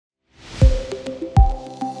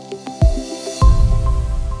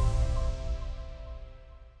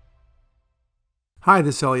Hi,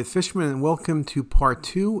 this is Elliot Fishman, and welcome to part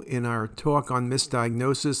 2 in our talk on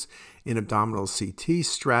misdiagnosis in abdominal CT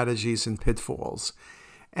strategies and pitfalls.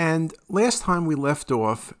 And last time we left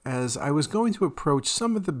off as I was going to approach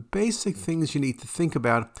some of the basic things you need to think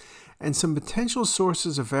about and some potential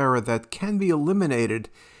sources of error that can be eliminated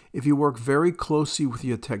if you work very closely with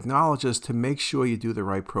your technologist to make sure you do the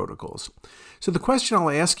right protocols. So the question I'll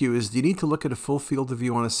ask you is, do you need to look at a full field of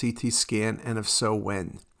view on a CT scan, and if so,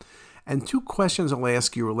 when? And two questions I'll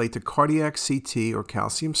ask you relate to cardiac CT or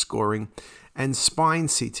calcium scoring and spine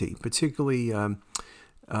CT, particularly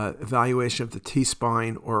evaluation of the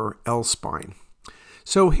T-spine or L-spine.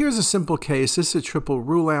 So here's a simple case. This is a triple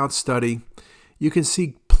rule-out study. You can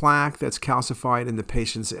see plaque that's calcified in the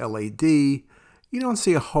patient's LAD. You don't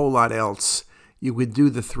see a whole lot else. You would do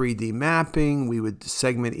the 3D mapping. We would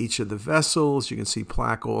segment each of the vessels. You can see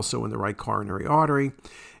plaque also in the right coronary artery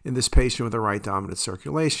in this patient with the right dominant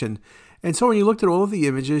circulation. And so when you looked at all of the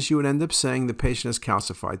images, you would end up saying the patient has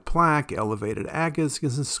calcified plaque, elevated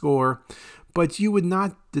Atkinson score, but you would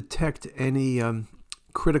not detect any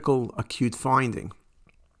critical acute finding.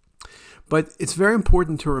 But it's very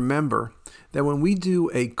important to remember that when we do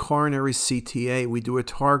a coronary CTA, we do a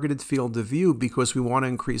targeted field of view because we want to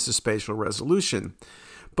increase the spatial resolution.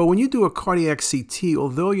 But when you do a cardiac CT,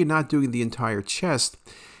 although you're not doing the entire chest,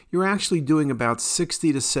 you're actually doing about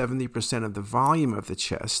 60 to 70% of the volume of the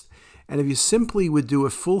chest. And if you simply would do a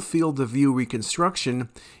full field of view reconstruction,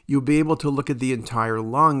 you'll be able to look at the entire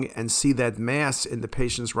lung and see that mass in the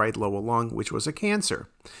patient's right lower lung, which was a cancer.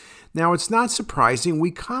 Now, it's not surprising.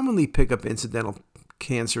 We commonly pick up incidental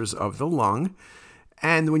cancers of the lung.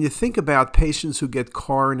 And when you think about patients who get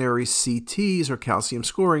coronary CTs or calcium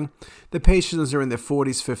scoring, the patients are in their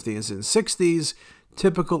 40s, 50s, and 60s,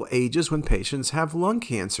 typical ages when patients have lung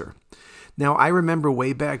cancer. Now, I remember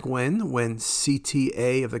way back when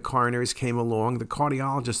CTA of the coronaries came along, the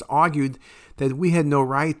cardiologist argued that we had no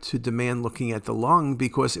right to demand looking at the lung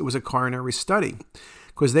because it was a coronary study.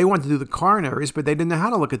 Because they wanted to do the coronaries, but they didn't know how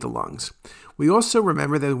to look at the lungs. We also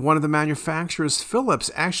remember that one of the manufacturers,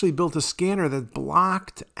 Philips, actually built a scanner that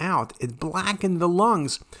blocked out. It blackened the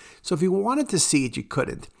lungs. So if you wanted to see it, you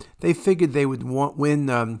couldn't. They figured they would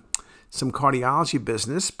win some cardiology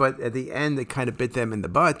business, but at the end, it kind of bit them in the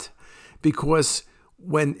butt because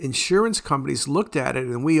when insurance companies looked at it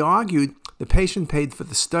and we argued, the patient paid for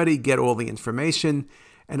the study, get all the information,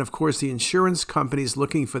 and of course, the insurance companies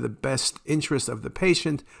looking for the best interest of the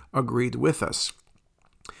patient agreed with us.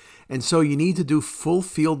 And so you need to do full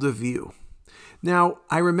field of view. Now,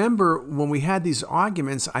 I remember when we had these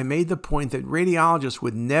arguments, I made the point that radiologists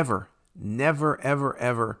would never,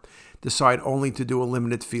 ever decide only to do a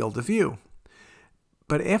limited field of view.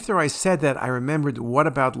 But after I said that, I remembered, what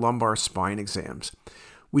about lumbar spine exams?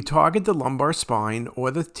 We target the lumbar spine or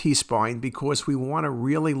the T-spine because we want to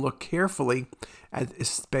really look carefully at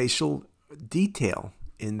spatial detail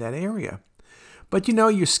in that area. But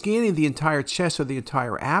you're scanning the entire chest or the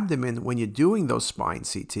entire abdomen when you're doing those spine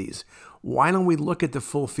CTs. Why don't we look at the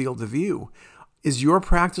full field of view? Is your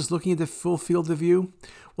practice looking at the full field of view?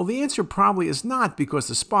 Well, the answer probably is not, because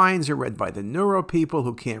the spines are read by the neuro people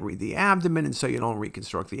who can't read the abdomen, and so you don't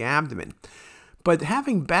reconstruct the abdomen. But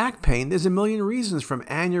having back pain, there's a million reasons, from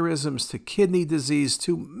aneurysms to kidney disease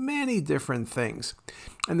to many different things.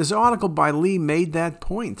 And this article by Lee made that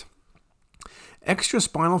point.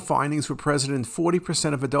 Extraspinal findings were present in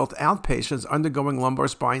 40% of adult outpatients undergoing lumbar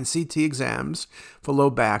spine CT exams for low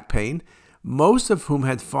back pain, most of whom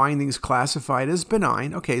had findings classified as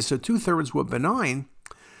benign. Okay, so 2/3 were benign,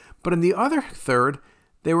 but in the other third,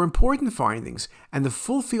 they were important findings, and the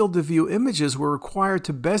full field of view images were required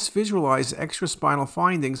to best visualize extraspinal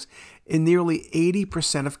findings in nearly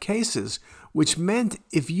 80% of cases, which meant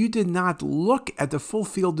if you did not look at the full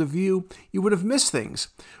field of view, you would have missed things,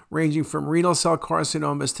 ranging from renal cell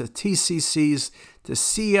carcinomas to TCCs to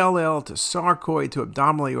CLL to sarcoid to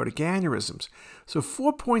abdominal aortic aneurysms. So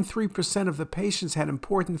 4.3% of the patients had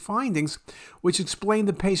important findings, which explained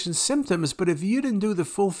the patient's symptoms, but if you didn't do the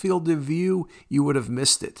full field of view, you would have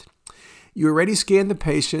missed it. You already scanned the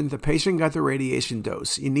patient got the radiation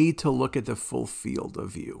dose. You need to look at the full field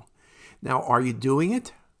of view. Now, are you doing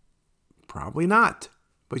it? Probably not,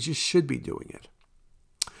 but you should be doing it.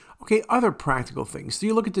 Okay, other practical things. Do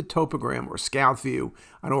you look at the topogram or scout view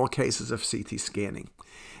on all cases of CT scanning?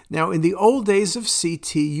 Now, in the old days of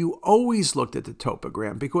CT, you always looked at the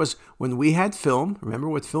topogram because when we had film, remember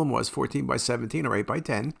what film was, 14 by 17 or 8 by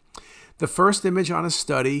 10, the first image on a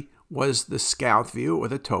study was the scout view or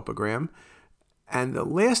the topogram, and the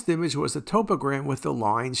last image was the topogram with the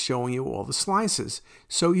lines showing you all the slices.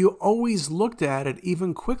 So you always looked at it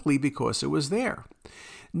even quickly because it was there.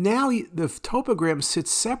 Now the topogram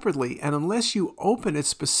sits separately, and unless you open it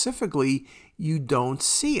specifically, you don't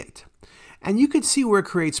see it. And you can see where it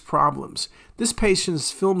creates problems. This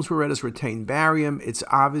patient's films were read as retained barium. It's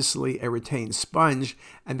obviously a retained sponge,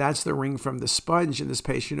 and that's the ring from the sponge in this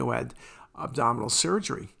patient who had abdominal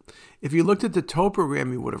surgery. If you looked at the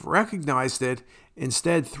topogram, you would have recognized it.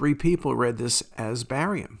 Instead, 3 people read this as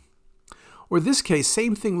barium. Or this case,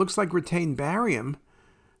 same thing, looks like retained barium.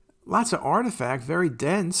 Lots of artifact, very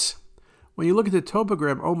dense. When you look at the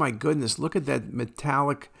topogram, oh my goodness, look at that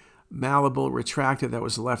metallic malleable retractor that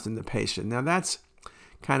was left in the patient. Now that's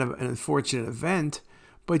kind of an unfortunate event,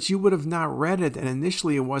 but you would have not read it, and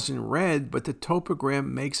initially it wasn't read, but the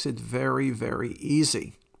topogram makes it very, very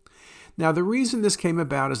easy. Now the reason this came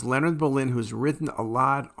about is Leonard Berlin, who's written a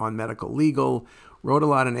lot on medical legal, wrote a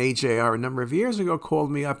lot on AJR a number of years ago,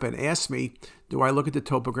 called me up and asked me, do I look at the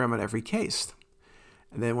topogram on every case?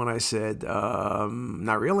 And then when I said,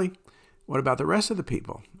 not really, what about the rest of the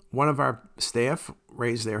people? One of our staff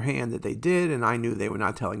raised their hand that they did, and I knew they were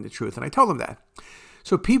not telling the truth, and I told them that.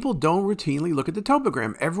 So people don't routinely look at the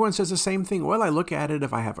topogram. Everyone says the same thing. Well, I look at it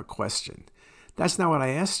if I have a question. That's not what I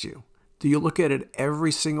asked you. Do you look at it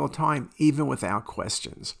every single time, even without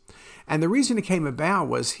questions? And the reason it came about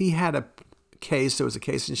was he had a case, there was a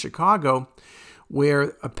case in Chicago,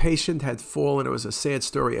 where a patient had fallen. It was a sad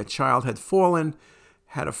story. A child had fallen,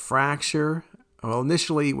 had a fracture. Well,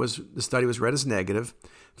 initially the study was read as negative.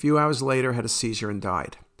 A few hours later, had a seizure and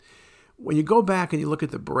died. When you go back and you look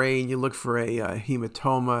at the brain, you look for a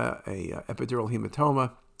hematoma, a epidural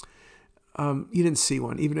hematoma, you didn't see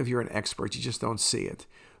one. Even if you're an expert, you just don't see it.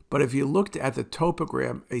 But if you looked at the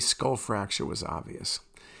topogram, a skull fracture was obvious.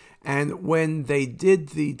 And when they did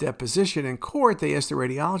the deposition in court, they asked the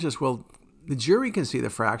radiologist, well, the jury can see the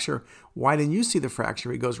fracture. Why didn't you see the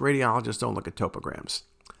fracture? He goes, radiologists don't look at topograms.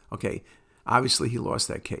 Okay, obviously he lost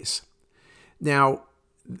that case. Now,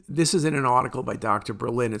 this is in an article by Dr.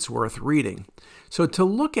 Berlin. It's worth reading. So to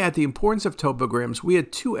look at the importance of topograms, we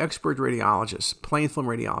had 2 expert radiologists, plain film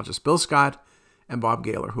radiologists, Bill Scott and Bob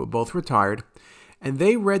Gaylor, who are both retired. And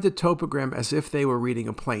they read the topogram as if they were reading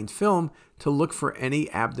a plain film to look for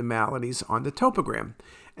any abnormalities on the topogram.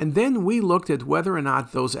 And then we looked at whether or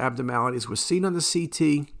not those abnormalities were seen on the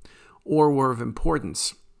CT or were of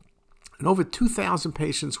importance. And over 2,000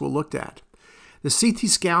 patients were looked at. The CT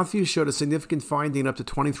scout view showed a significant finding in up to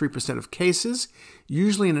 23% of cases,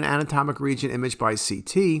 usually in an anatomic region imaged by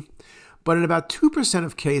CT. But in about 2%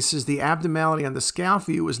 of cases, the abnormality on the scout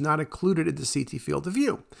view was not included in the CT field of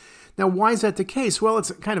view. Now, why is that the case? Well,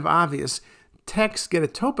 it's kind of obvious. Techs get a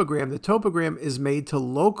topogram. The topogram is made to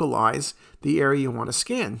localize the area you want to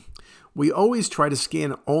scan. We always try to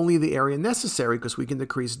scan only the area necessary because we can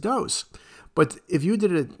decrease dose. But if you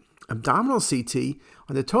did an abdominal CT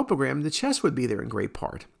on the topogram, the chest would be there in great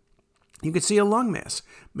part. You could see a lung mass.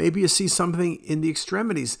 Maybe you see something in the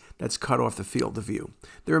extremities that's cut off the field of view.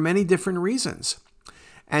 There are many different reasons.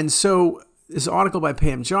 And so this article by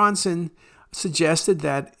Pam Johnson suggested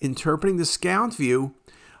that interpreting the scout view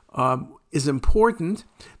is important.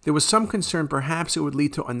 There was some concern perhaps it would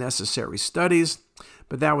lead to unnecessary studies,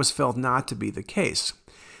 but that was felt not to be the case.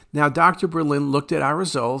 Now, Dr. Berlin looked at our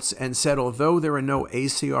results and said, although there are no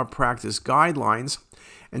ACR practice guidelines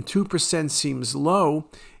and 2% seems low,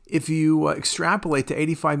 if you extrapolate to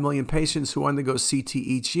 85 million patients who undergo CT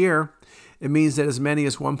each year, it means that as many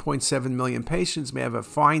as 1.7 million patients may have a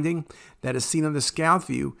finding that is seen on the scout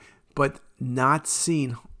view, but not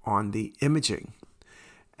seen on the imaging.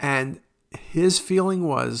 And his feeling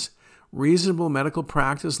was reasonable medical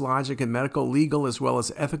practice, logic, and medical legal as well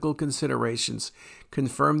as ethical considerations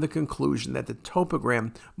confirm the conclusion that the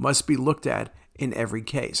topogram must be looked at in every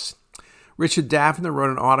case. Richard Daphner wrote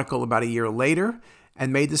an article about a year later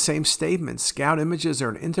and made the same statement. Scout images are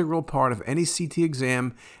an integral part of any CT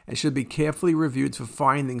exam and should be carefully reviewed for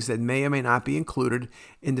findings that may or may not be included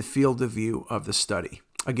in the field of view of the study.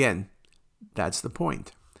 Again, that's the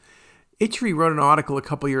point. Itchery wrote an article a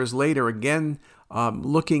couple years later, again,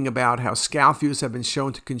 looking about how scout views have been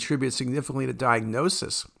shown to contribute significantly to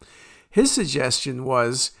diagnosis. His suggestion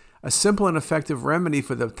was a simple and effective remedy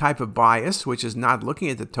for the type of bias, which is not looking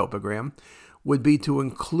at the topogram, would be to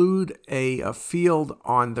include a field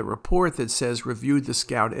on the report that says reviewed the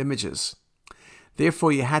scout images.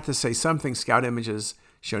 Therefore, you had to say something. Scout images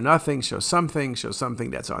show nothing, show something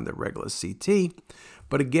that's on the regular CT.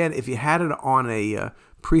 But again, if you had it on a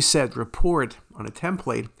preset report, on a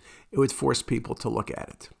template, it would force people to look at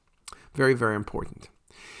it. Very, very important.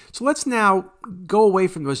 So let's now go away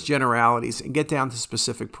from those generalities and get down to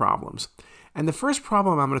specific problems. And the first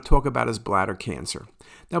problem I'm going to talk about is bladder cancer.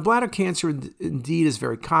 Now, bladder cancer indeed is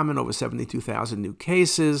very common, over 72,000 new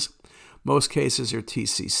cases. Most cases are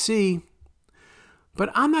TCC. But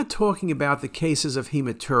I'm not talking about the cases of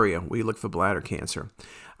hematuria where you look for bladder cancer.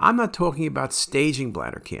 I'm not talking about staging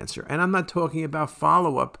bladder cancer. And I'm not talking about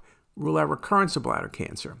follow-up, rule out recurrence of bladder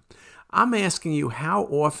cancer. I'm asking you, how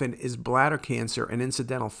often is bladder cancer an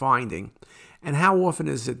incidental finding? And how often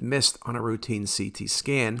is it missed on a routine CT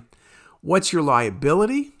scan? What's your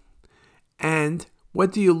liability? And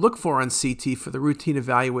what do you look for on CT for the routine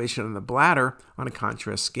evaluation of the bladder on a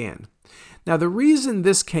contrast scan? Now, the reason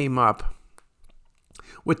this came up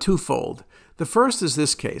was twofold. The first is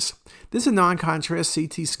this case. This is a non-contrast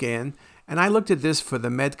CT scan, and I looked at this for the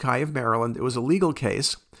MedChi of Maryland. It was a legal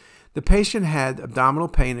case. The patient had abdominal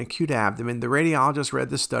pain, acute abdomen. The radiologist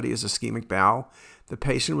read the study as ischemic bowel. The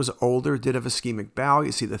patient was older, did have ischemic bowel.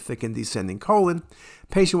 You see the thickened descending colon.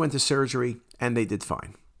 Patient went to surgery, and they did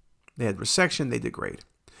fine. They had resection. They did great.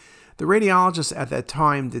 The radiologist at that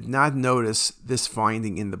time did not notice this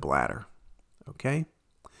finding in the bladder. Okay?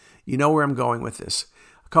 You know where I'm going with this.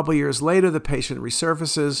 A couple of years later, the patient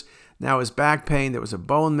resurfaces. Now his back pain, there was a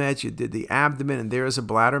bone met. You did the abdomen, and there is a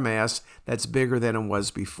bladder mass that's bigger than it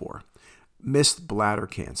was before. Missed bladder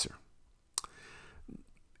cancer.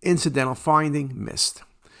 Incidental finding, missed.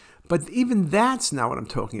 But even that's not what I'm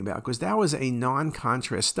talking about, because that was a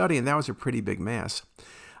non-contrast study, and that was a pretty big mass.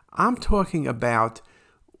 I'm talking about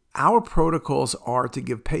our protocols are to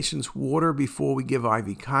give patients water before we give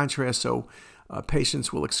IV contrast, so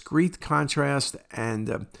patients will excrete contrast, and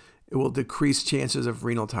it will decrease chances of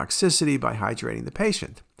renal toxicity by hydrating the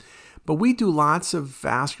patient. But we do lots of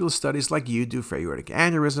vascular studies like you do for aortic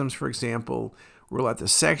aneurysms, for example, rule out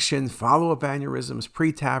dissection, follow-up aneurysms,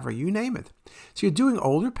 pre-TAVR, you name it. So you're doing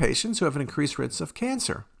older patients who have an increased risk of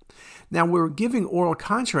cancer. Now, we're giving oral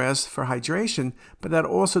contrast for hydration, but that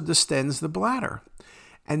also distends the bladder.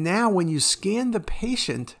 And now when you scan the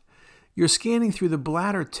patient, you're scanning through the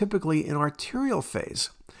bladder typically in arterial phase.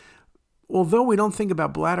 Although we don't think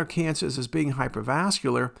about bladder cancers as being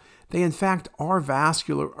hypervascular, they in fact are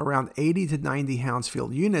vascular around 80 to 90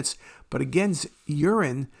 Hounsfield units, but against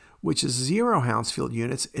urine, which is 0 Hounsfield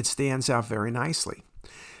units, it stands out very nicely.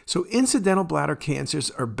 So incidental bladder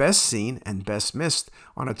cancers are best seen and best missed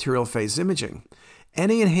on arterial phase imaging.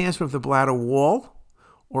 Any enhancement of the bladder wall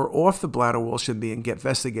or off the bladder wall should be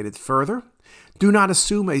investigated further. Do not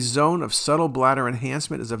assume a zone of subtle bladder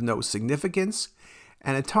enhancement is of no significance.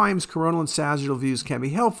 And at times, coronal and sagittal views can be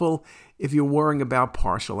helpful if you're worrying about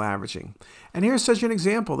partial averaging. And here's such an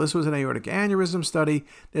example. This was an aortic aneurysm study.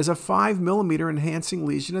 There's a 5 millimeter enhancing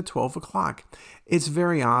lesion at 12 o'clock. It's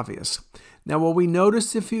very obvious. Now, what we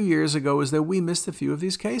noticed a few years ago is that we missed a few of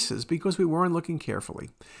these cases because we weren't looking carefully.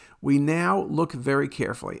 We now look very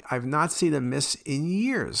carefully. I've not seen a miss in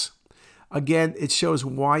years. Again, it shows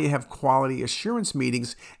why you have quality assurance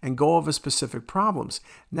meetings and go over specific problems.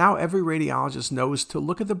 Now every radiologist knows to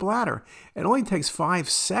look at the bladder. It only takes 5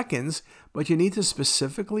 seconds, but you need to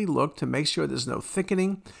specifically look to make sure there's no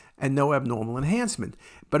thickening and no abnormal enhancement.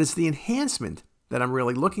 But it's the enhancement that I'm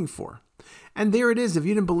really looking for. And there it is. If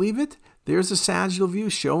you didn't believe it, there's a sagittal view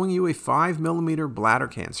showing you a 5 millimeter bladder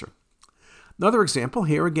cancer. Another example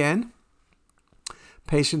here again,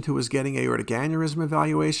 patient who was getting aortic aneurysm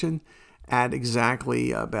evaluation at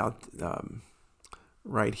exactly about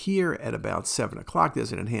right here at about 7 o'clock.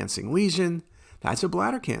 There's an enhancing lesion. That's a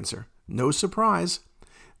bladder cancer. No surprise.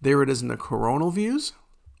 There it is in the coronal views.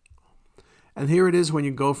 And here it is when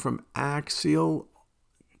you go from axial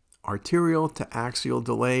arterial to axial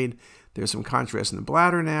delayed. There's some contrast in the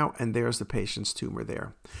bladder now, and there's the patient's tumor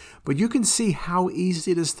there. But you can see how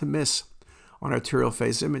easy it is to miss on arterial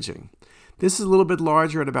phase imaging. This is a little bit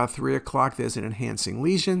larger at about 3 o'clock. There's an enhancing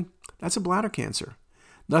lesion. That's a bladder cancer.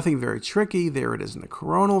 Nothing very tricky. There it is in the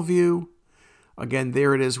coronal view. Again,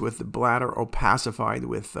 there it is with the bladder opacified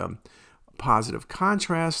with positive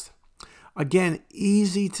contrast. Again,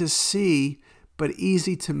 easy to see, but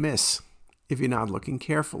easy to miss if you're not looking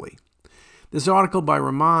carefully. This article by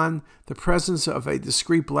Rahman, the presence of a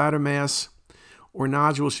discrete bladder mass or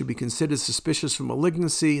nodule should be considered suspicious for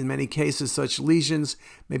malignancy. In many cases, such lesions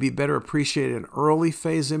may be better appreciated in early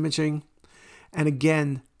phase imaging. And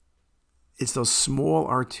again, it's those small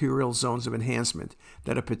arterial zones of enhancement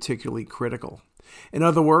that are particularly critical. In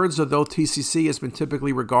other words, although TCC has been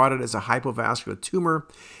typically regarded as a hypovascular tumor,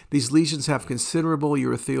 these lesions have considerable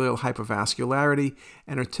urothelial hypovascularity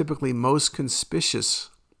and are typically most conspicuous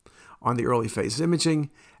on the early phase imaging.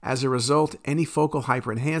 As a result, any focal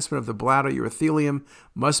hyperenhancement of the bladder urothelium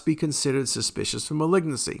must be considered suspicious for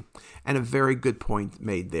malignancy, and a very good point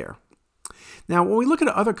made there. Now, when we look at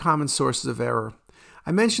other common sources of error,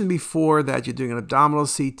 I mentioned before that you're doing an abdominal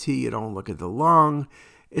CT, you don't look at the lung.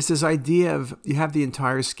 It's this idea of you have the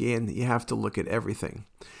entire scan, you have to look at everything.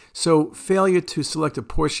 So failure to select a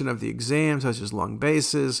portion of the exam, such as lung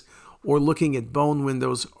bases, or looking at bone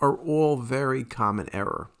windows are all very common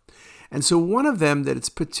error. And so one of them that it's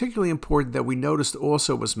particularly important that we noticed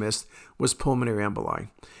also was missed was pulmonary emboli.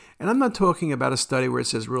 And I'm not talking about a study where it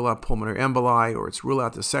says rule out pulmonary emboli, or it's rule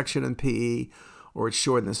out dissection in PE, or it's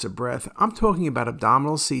shortness of breath. I'm talking about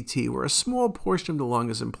abdominal CT where a small portion of the lung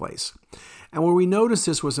is in place. And where we noticed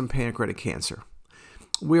this was in pancreatic cancer,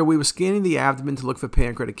 where we were scanning the abdomen to look for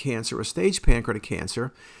pancreatic cancer or stage pancreatic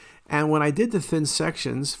cancer. And when I did the thin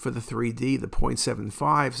sections for the 3D, the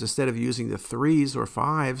 0.75s, instead of using the 3s or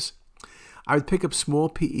 5s, I would pick up small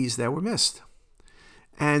PEs that were missed.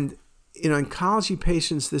 And in oncology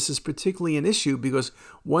patients, this is particularly an issue because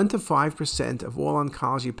 1 to 5% of all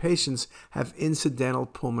oncology patients have incidental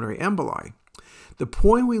pulmonary emboli. The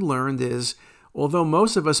point we learned is, although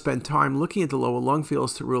most of us spend time looking at the lower lung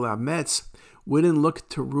fields to rule out METs, we didn't look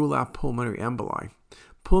to rule out pulmonary emboli.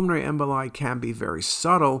 Pulmonary emboli can be very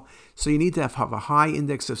subtle, so you need to have a high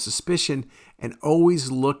index of suspicion and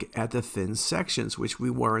always look at the thin sections, which we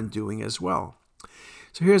weren't doing as well.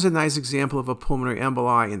 So here's a nice example of a pulmonary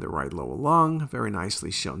emboli in the right lower lung, very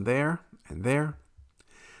nicely shown there and there.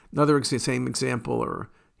 Another same example, or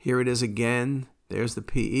here it is again. There's the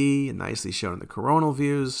PE, nicely shown in the coronal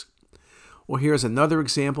views. Or here's another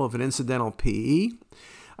example of an incidental PE.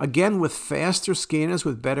 Again, with faster scanners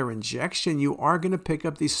with better injection, you are going to pick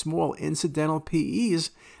up these small incidental PEs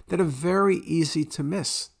that are very easy to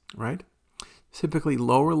miss, right? Typically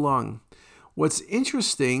lower lung. What's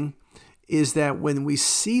interesting is that when we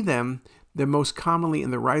see them, they're most commonly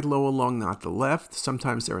in the right lower lung, not the left.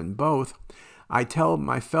 Sometimes they're in both. I tell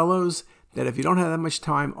my fellows that if you don't have that much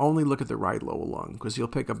time, only look at the right lower lung because you'll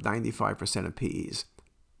pick up 95% of PEs.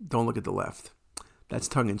 Don't look at the left. That's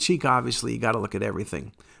tongue-in-cheek, obviously. You got to look at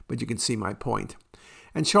everything, but you can see my point.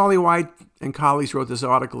 And Charlie White and colleagues wrote this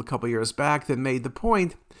article a couple years back that made the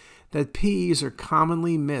point that PEs are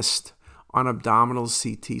commonly missed on abdominal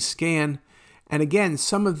CT scan. And again,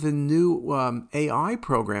 some of the new AI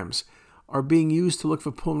programs are being used to look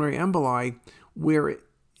for pulmonary emboli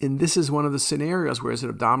and this is one of the scenarios where as an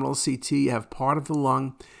abdominal CT, you have part of the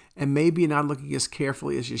lung and maybe you're not looking as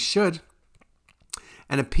carefully as you should.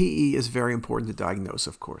 And a PE is very important to diagnose,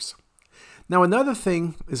 of course. Now, another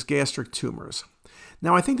thing is gastric tumors.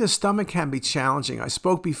 Now, I think the stomach can be challenging. I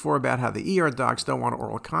spoke before about how the ER docs don't want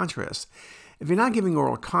oral contrast. If you're not giving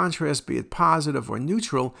oral contrast, be it positive or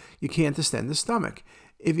neutral, you can't distend the stomach.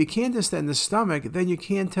 If you can't distend the stomach, then you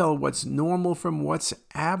can't tell what's normal from what's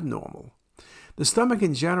abnormal. The stomach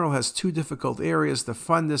in general has two difficult areas, the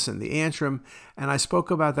fundus and the antrum, and I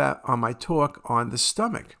spoke about that on my talk on the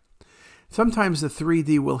stomach. Sometimes the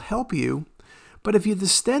 3D will help you, but if you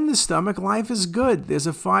distend the stomach, life is good. There's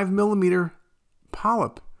a 5 mm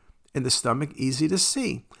polyp in the stomach, easy to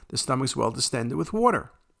see. The stomach's well distended with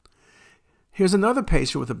water. Here's another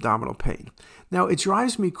patient with abdominal pain. Now, it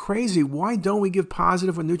drives me crazy. Why don't we give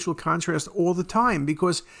positive or neutral contrast all the time?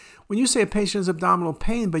 Because when you say a patient has abdominal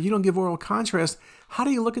pain, but you don't give oral contrast, how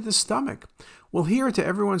do you look at the stomach? Well, here, to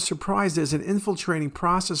everyone's surprise, there's an infiltrating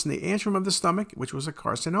process in the antrum of the stomach, which was a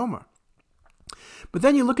carcinoma. But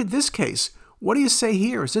then you look at this case. What do you say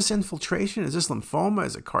here? Is this infiltration? Is this lymphoma?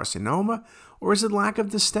 Is it carcinoma? Or is it lack of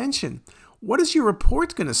distension? What is your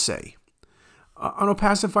report going to say?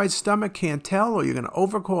 Unopacified stomach, can't tell, or you're going to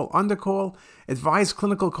overcall, undercall, advise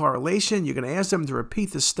clinical correlation, you're going to ask them to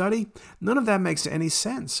repeat the study. None of that makes any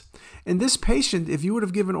sense. In this patient, if you would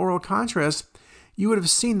have given oral contrast, you would have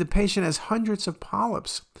seen the patient has hundreds of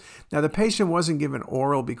polyps. Now, the patient wasn't given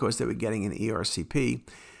oral because they were getting an ERCP,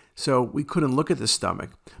 so we couldn't look at the stomach.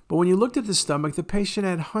 But when you looked at the stomach, the patient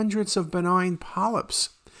had hundreds of benign polyps.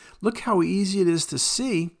 Look how easy it is to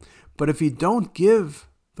see, but if you don't give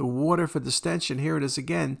the water for distension, here it is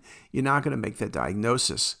again, you're not going to make that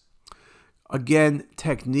diagnosis. Again,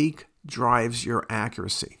 technique drives your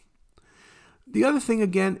accuracy. The other thing,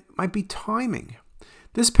 again, might be timing.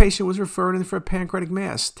 This patient was referred in for a pancreatic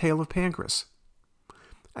mass, tail of pancreas.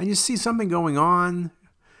 And you see something going on,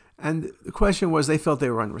 and the question was they felt they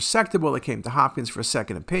were unresectable. They came to Hopkins for a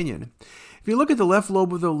second opinion. If you look at the left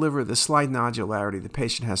lobe of the liver, the slight nodularity, the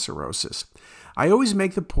patient has cirrhosis. I always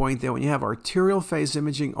make the point that when you have arterial phase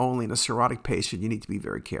imaging only in a cirrhotic patient, you need to be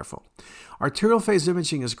very careful. Arterial phase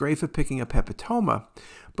imaging is great for picking up hepatoma,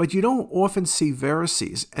 but you don't often see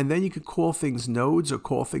varices, and then you could call things nodes or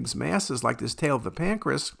call things masses like this tail of the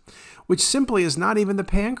pancreas, which simply is not even the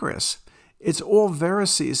pancreas. It's all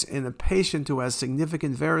varices in a patient who has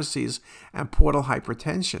significant varices and portal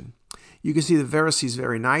hypertension. You can see the varices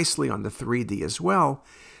very nicely on the 3D as well.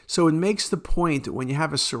 So it makes the point when you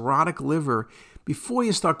have a cirrhotic liver, before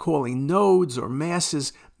you start calling nodes or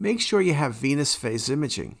masses, make sure you have venous phase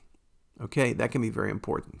imaging. Okay, that can be very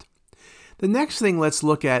important. The next thing let's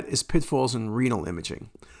look at is pitfalls in renal imaging.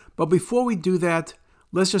 But before we do that,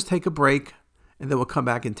 let's just take a break and then we'll come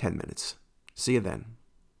back in 10 minutes. See you then.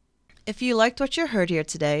 If you liked what you heard here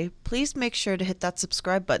today, please make sure to hit that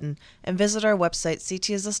subscribe button and visit our website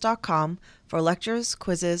ctisist.com for lectures,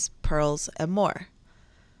 quizzes, pearls, and more.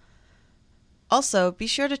 Also, be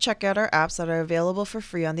sure to check out our apps that are available for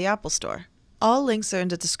free on the Apple Store. All links are in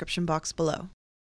the description box below.